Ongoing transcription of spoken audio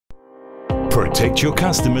Protect your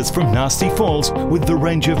customers from nasty falls with the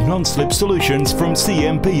range of non-slip solutions from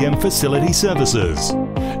CMBM Facility Services.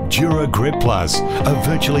 Duragrip Plus, a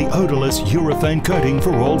virtually odorless urethane coating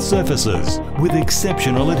for all surfaces with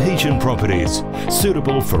exceptional adhesion properties,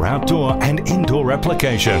 suitable for outdoor and indoor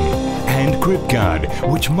application. And Grip Guard,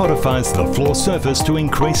 which modifies the floor surface to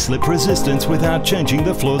increase slip resistance without changing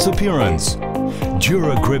the floor's appearance.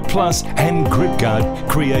 Duragrip Plus and Grip Guard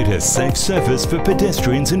create a safe surface for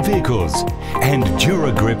pedestrians and vehicles, and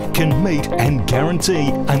Duragrip can meet and guarantee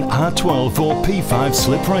an R12 or P5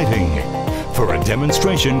 slip rating. For a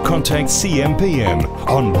demonstration, contact CMBM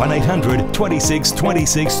on 1800 26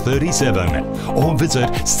 26 37 or visit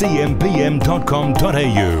cmbm.com.au.